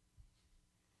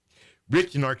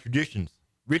 rich in our traditions,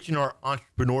 rich in our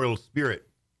entrepreneurial spirit,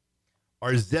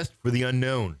 our zest for the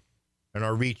unknown, and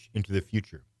our reach into the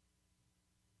future.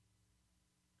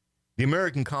 The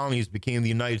American colonies became the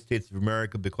United States of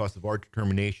America because of our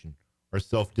determination, our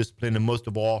self-discipline, and most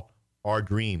of all, our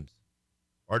dreams.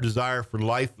 Our desire for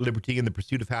life, liberty, and the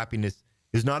pursuit of happiness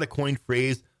is not a coined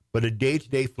phrase, but a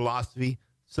day-to-day philosophy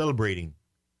celebrating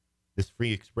this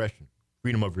free expression,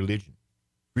 freedom of religion,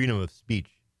 freedom of speech,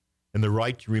 and the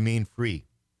right to remain free.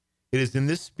 It is in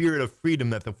this spirit of freedom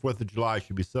that the 4th of July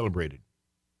should be celebrated.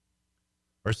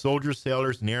 Our soldiers,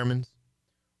 sailors, and airmen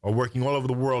are working all over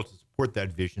the world to support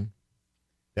that vision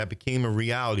that became a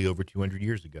reality over 200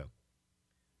 years ago.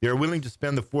 They are willing to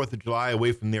spend the 4th of July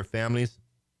away from their families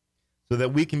so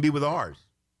that we can be with ours.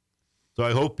 So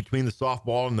I hope between the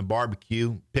softball and the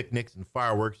barbecue, picnics, and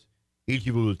fireworks, each of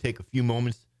you will take a few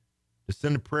moments to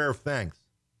send a prayer of thanks.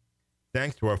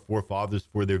 Thanks to our forefathers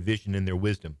for their vision and their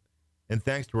wisdom. And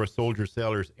thanks to our soldiers,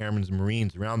 sailors, airmen, and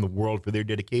Marines around the world for their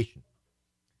dedication.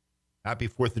 Happy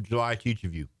 4th of July to each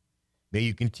of you. May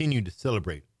you continue to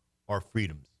celebrate our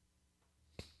freedoms.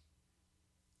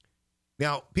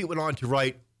 Now, Pete went on to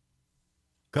write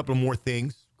a couple of more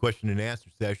things, question and answer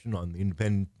session on the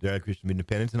Independent Declaration of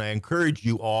Independence, and I encourage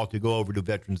you all to go over to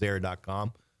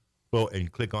veteransera.com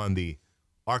and click on the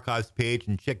archives page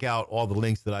and check out all the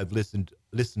links that I've listed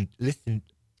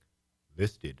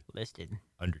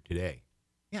under today.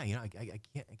 Yeah, you know, I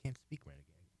can't speak right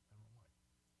again. I don't know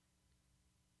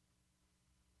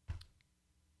why.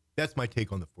 That's my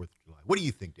take on the 4th of July. What do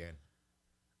you think, Dan?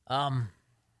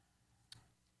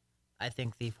 I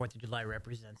think the 4th of July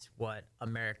represents what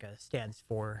America stands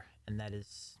for, and that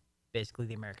is basically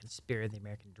the American spirit, the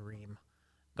American dream.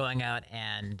 Going out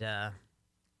and,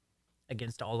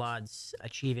 against all odds,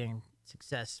 achieving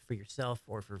success for yourself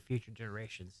or for future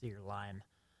generations, see your line.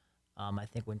 I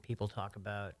think when people talk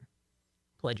about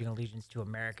pledging allegiance to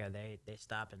America, they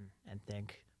stop and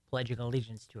think pledging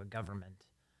allegiance to a government.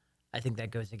 I think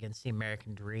that goes against the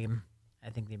American dream.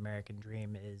 I think the American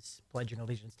dream is pledging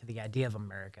allegiance to the idea of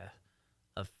America,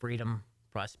 of freedom,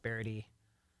 prosperity,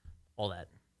 all that.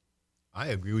 I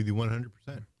agree with you 100%.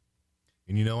 And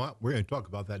you know what? We're going to talk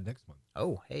about that next month.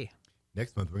 Oh, hey.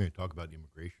 Next month, we're going to talk about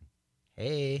immigration.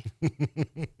 Hey.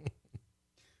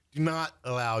 Do not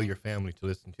allow your family to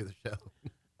listen to the show.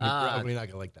 You're probably not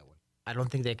going to like that one. I don't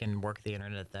think they can work the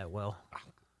internet that well.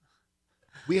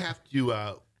 We have to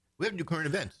do current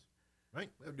events, right?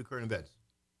 We have to do current events.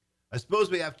 I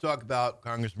suppose we have to talk about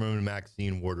Congresswoman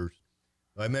Maxine Waters.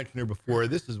 I mentioned her before.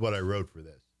 This is what I wrote for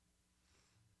this.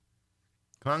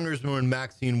 Congresswoman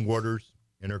Maxine Waters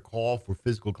and her call for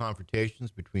physical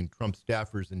confrontations between Trump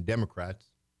staffers and Democrats.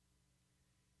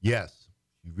 Yes,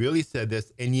 she really said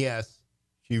this, and yes,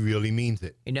 she really means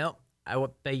it. You know, I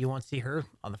would bet you won't see her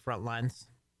on the front lines.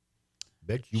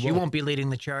 Bet you She won't be leading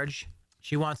the charge.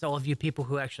 She wants all of you people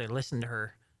who actually listen to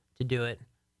her to do it.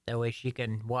 That way she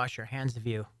can wash her hands of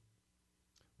you.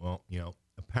 Well, you know,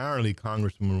 apparently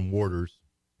Congresswoman Waters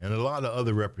and a lot of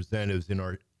other representatives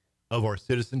of our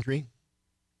citizenry,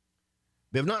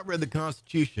 they've not read the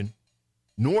Constitution,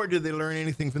 nor did they learn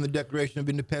anything from the Declaration of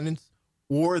Independence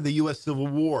or the U.S. Civil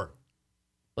War.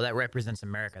 Well, that represents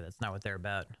America. That's not what they're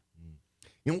about.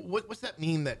 You know, what's that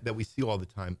meme that we see all the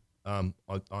time on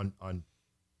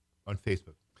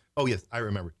Facebook? Oh, yes, I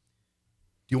remember.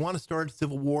 Do you want to start a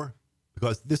civil war?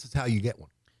 Because this is how you get one.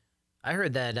 I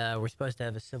heard that we're supposed to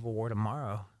have a civil war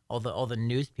tomorrow. All the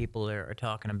news people are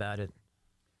talking about it.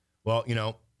 Well, you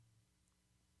know,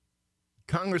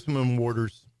 Congresswoman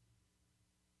Waters,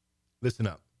 listen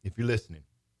up. If you're listening,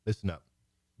 listen up.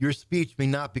 Your speech may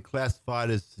not be classified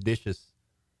as seditious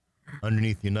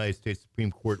underneath the United States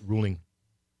Supreme Court ruling,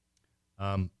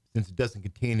 since it doesn't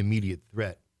contain immediate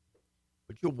threat.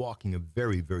 But you're walking a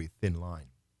very, very thin line.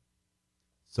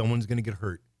 Someone's going to get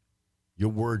hurt. Your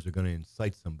words are going to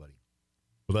incite somebody.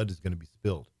 Blood is going to be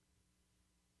spilled.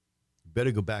 You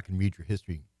better go back and read your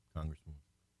history, Congresswoman.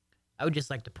 I would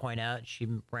just like to point out she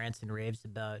rants and raves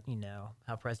about,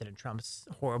 how President Trump's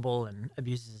horrible and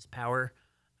abuses his power.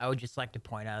 I would just like to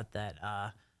point out that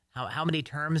how many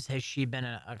terms has she been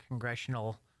a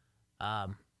congressional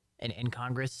in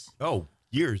Congress? Oh,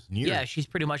 years and years. Yeah, she's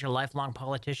pretty much a lifelong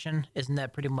politician. Isn't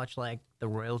that pretty much like the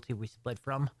royalty we split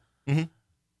from? Mm-hmm.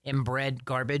 Inbred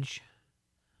garbage.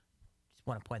 Just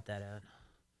want to point that out.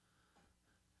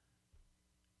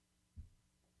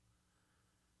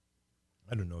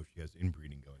 I don't know if she has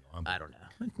inbreeding going on. I don't know.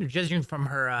 Judging from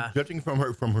her, Judging from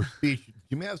her speech,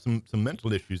 she may have some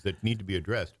mental issues that need to be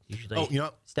addressed. usually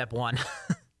step one.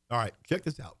 All right, check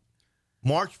this out.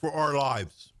 March for Our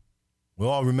Lives. We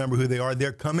all remember who they are.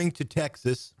 They're coming to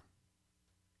Texas.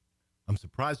 I'm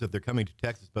surprised that they're coming to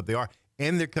Texas, but they are.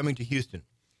 And they're coming to Houston.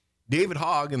 David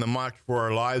Hogg and the March for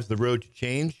Our Lives, The Road to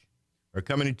Change, are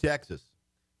coming to Texas.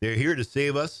 They're here to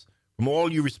save us from all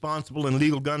you responsible and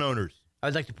legal gun owners. I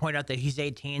would like to point out that he's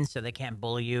 18, so they can't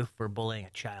bully you for bullying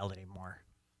a child anymore.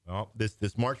 Well, this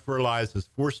March for Our Lives has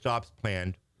 4 stops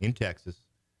planned in Texas,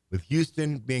 with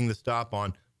Houston being the stop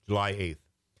on July 8th.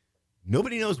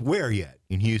 Nobody knows where yet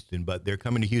in Houston, but they're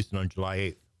coming to Houston on July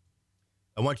 8th.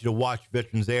 I want you to watch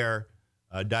veteransair.us,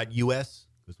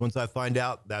 because once I find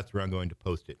out, that's where I'm going to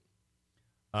post it.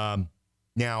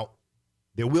 Now,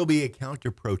 there will be a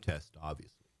counter-protest,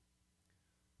 obviously.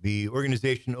 The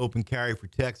organization Open Carry for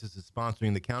Texas is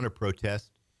sponsoring the counter-protest.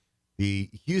 The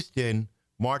Houston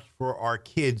March for Our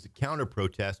Kids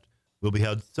counter-protest will be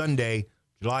held Sunday,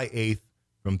 July 8th,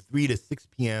 from 3 to 6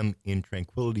 p.m. in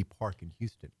Tranquility Park in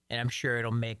Houston. And I'm sure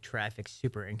it'll make traffic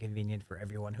super inconvenient for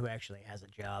everyone who actually has a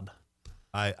job.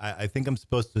 I think I'm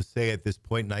supposed to say at this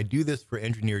point, and I do this for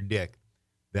Engineer Dick,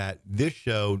 that this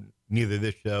show, neither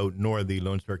this show nor the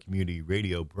Lone Star Community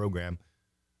Radio program,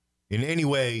 in any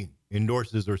way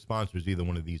endorses or sponsors either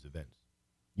one of these events.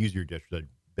 Use your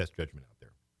best judgment out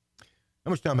there.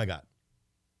 How much time I got?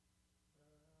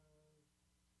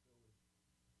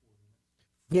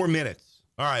 4 minutes.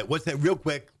 All right, what's that? Real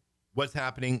quick, what's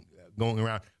happening going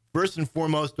around? First and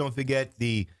foremost, don't forget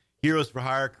the Heroes for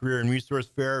Hire Career and Resource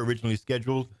Fair, originally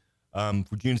scheduled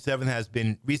for June 7th, has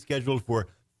been rescheduled for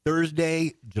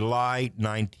Thursday, July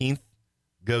 19th.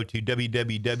 Go to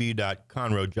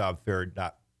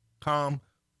www.conroejobfair.com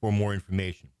for more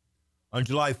information. On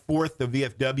July 4th, the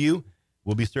VFW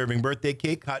will be serving birthday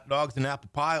cake, hot dogs, and apple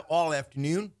pie all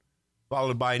afternoon,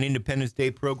 followed by an Independence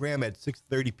Day program at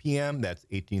 6:30 p.m. That's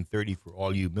 18:30 for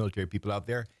all you military people out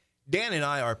there. Dan and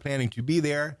I are planning to be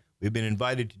there. We've been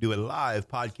invited to do a live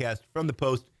podcast from the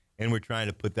Post, and we're trying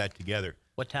to put that together.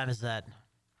 What time is that?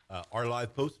 Our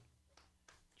live post?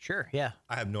 Sure, yeah.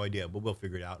 I have no idea, but we'll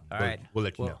figure it out. All right. We'll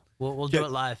let you know. We'll do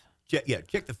it live. Check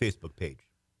the Facebook page.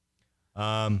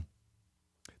 The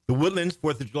Woodlands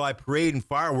 4th of July Parade and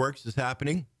Fireworks is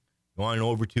happening. Go on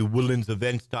over to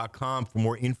woodlandsevents.com for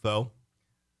more info.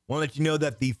 I want to let you know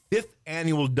that the 5th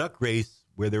annual duck race,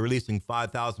 where they're releasing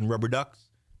 5,000 rubber ducks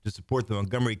to support the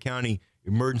Montgomery County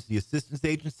Emergency Assistance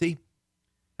Agency,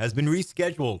 has been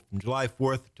rescheduled from July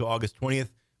 4th to August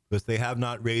 20th because they have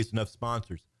not raised enough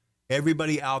sponsors.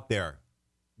 Everybody out there,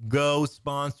 go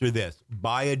sponsor this.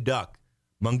 Buy a duck.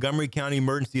 Montgomery County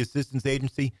Emergency Assistance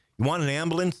Agency. You want an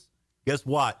ambulance? Guess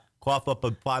what? Cough up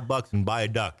 $5 and buy a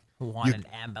duck. An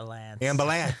ambulance.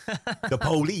 Ambulance. The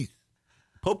police.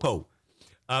 Popo.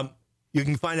 You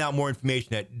can find out more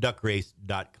information at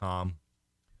duckrace.com.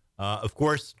 Of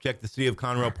course, check the City of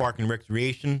Conroe Park and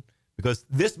Recreation, because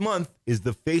this month is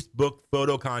the Facebook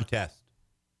photo contest.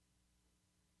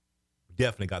 We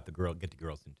definitely got the girls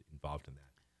involved in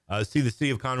that. See the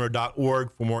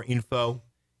cityofconroe.org for more info,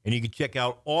 and you can check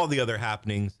out all the other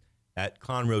happenings at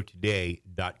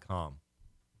conroetoday.com.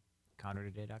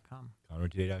 ConroeToday.com.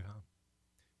 ConroeToday.com.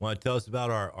 Want to tell us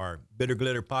about our Bitter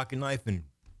Glitter pocket knife and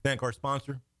thank our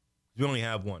sponsor? We only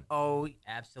have one. Oh,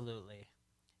 absolutely.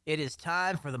 It is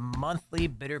time for the monthly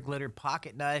Bitter Glitter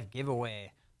pocket knife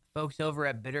giveaway. Folks over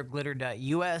at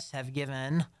bitterglitter.us have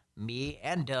given me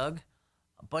and Doug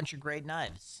a bunch of great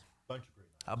knives.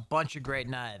 A bunch of great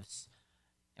knives.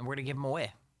 And we're going to give them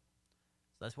away.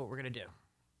 So that's what we're going to do.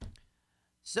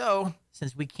 So,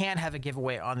 since we can't have a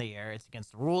giveaway on the air, it's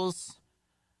against the rules.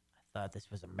 I thought this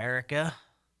was America.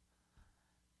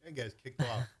 That guy's kicked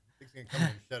off. He's going to come in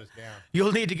and shut us down.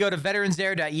 You'll need to go to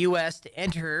veteransair.us to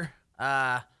enter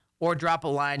or drop a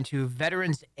line to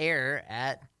Veterans Air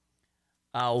at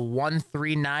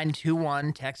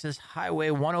 13921 Texas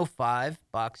Highway 105,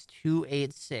 Box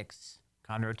 286,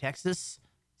 Conroe, Texas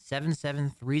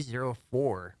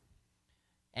 77304.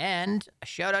 And a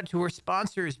shout out to our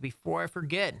sponsors before I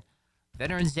forget.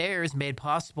 Veterans Air is made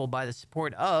possible by the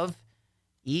support of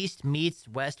East Meets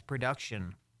West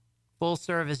Production. Full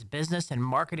service business and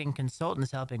marketing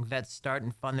consultants helping vets start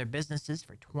and fund their businesses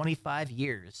for 25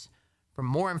 years. For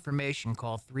more information,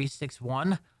 call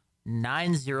 361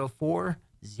 904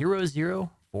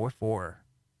 0044.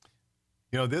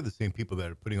 You know, they're the same people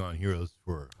that are putting on Heroes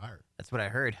for Hire. That's what I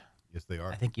heard. Yes, they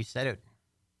are. I think you said it.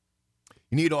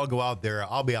 You need to all go out there.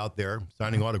 I'll be out there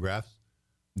signing autographs.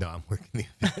 No, I'm working the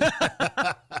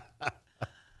event.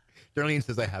 Darlene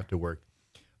says I have to work.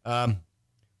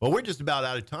 Well, we're just about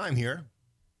out of time here.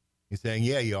 He's saying,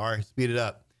 yeah, you are. Speed it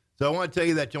up. So I want to tell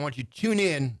you that I want you to tune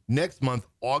in next month,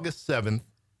 August 7th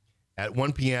at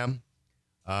 1 p.m.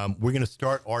 We're going to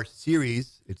start our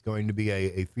series. It's going to be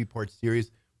a three-part series.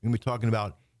 We're going to be talking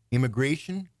about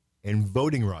immigration and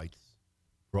voting rights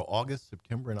for August,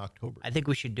 September, and October. I think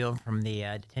we should do them from the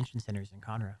detention centers in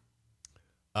Conroe.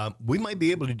 We might be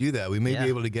able to do that. We may Yeah. be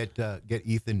able to get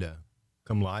Ethan to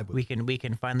come live with us. We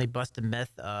can finally bust the myth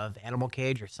of animal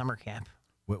cage or summer camp.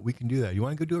 Well, we can do that. You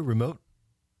want to go do a remote?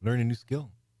 Learn a new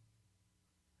skill?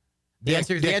 The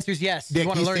answer is yes. Dick, you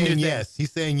want to he's learn new saying things. yes.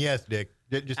 He's saying yes, Dick.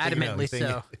 Just so you know, Adamantly he's saying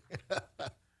so. yes.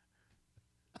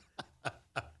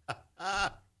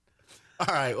 All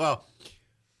right. Well,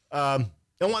 I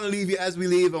want to leave you, as we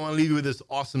leave, I want to leave you with this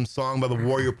awesome song by the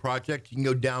Warrior Project. You can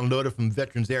go download it from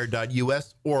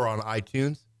veteransair.us or on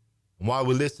iTunes. And while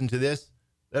we listen to this,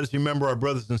 let us remember our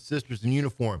brothers and sisters in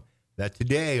uniform that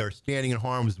today are standing in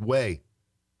harm's way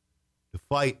to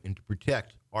fight and to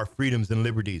protect our freedoms and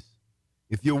liberties.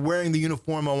 If you're wearing the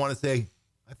uniform, I want to say,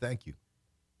 I thank you.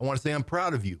 I want to say I'm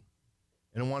proud of you.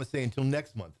 And I want to say until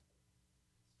next month,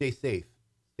 stay safe,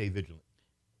 stay vigilant.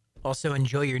 Also,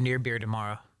 enjoy your near beer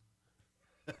tomorrow.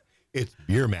 It's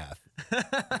beer math.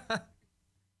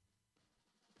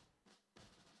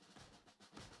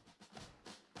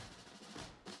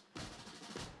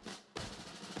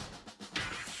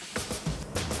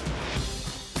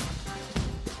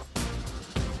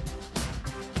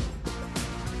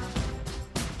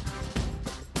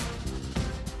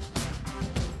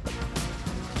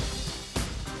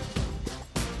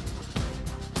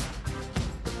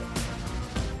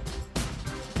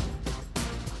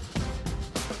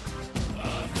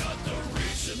 I've got the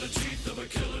reach and the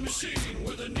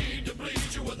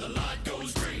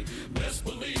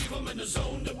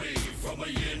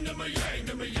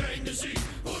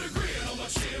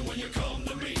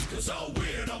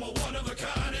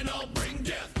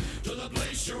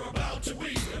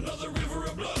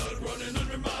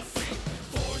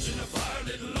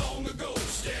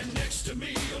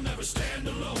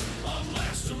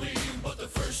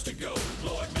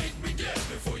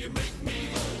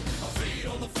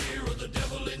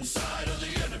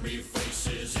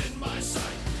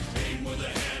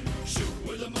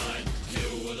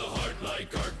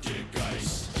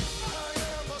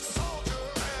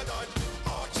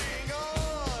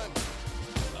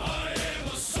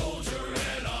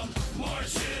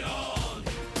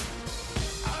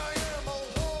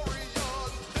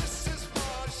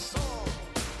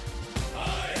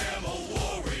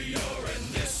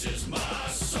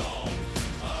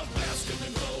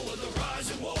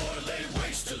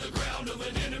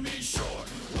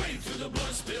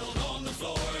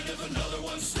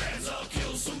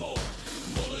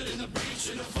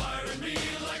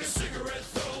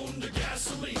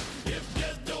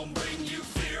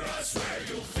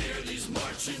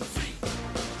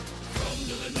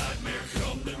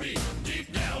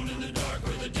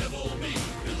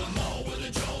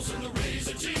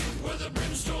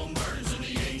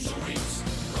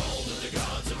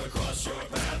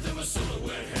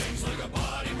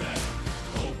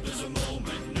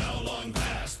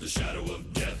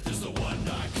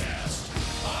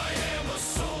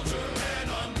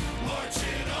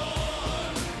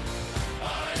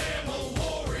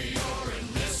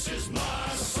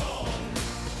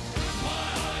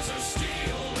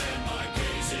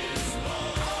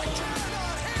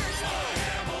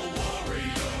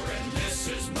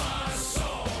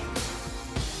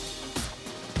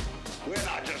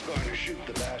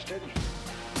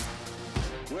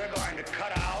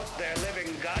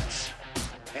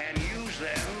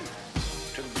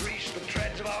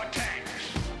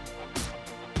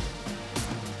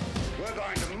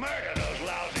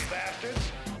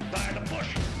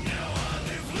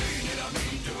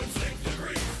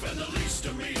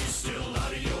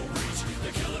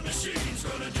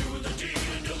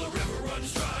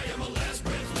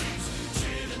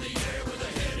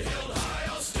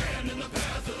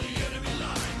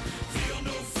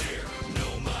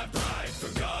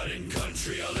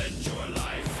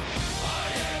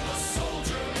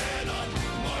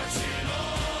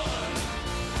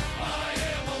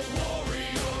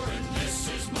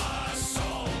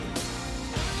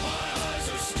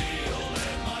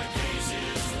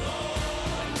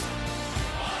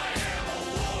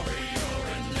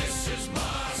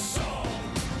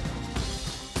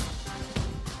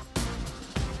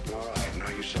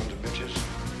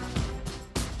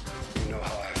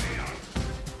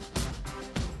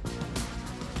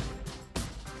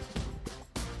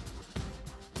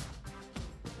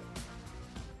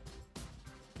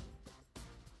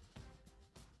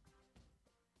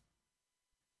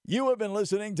You have been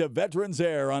listening to Veterans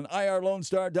Air on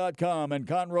IRLoneStar.com and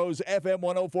Conroe's FM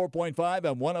 104.5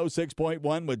 and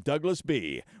 106.1 with Douglas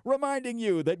B. Reminding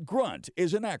you that GRUNT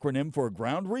is an acronym for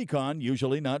Ground Recon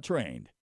Usually Not Trained.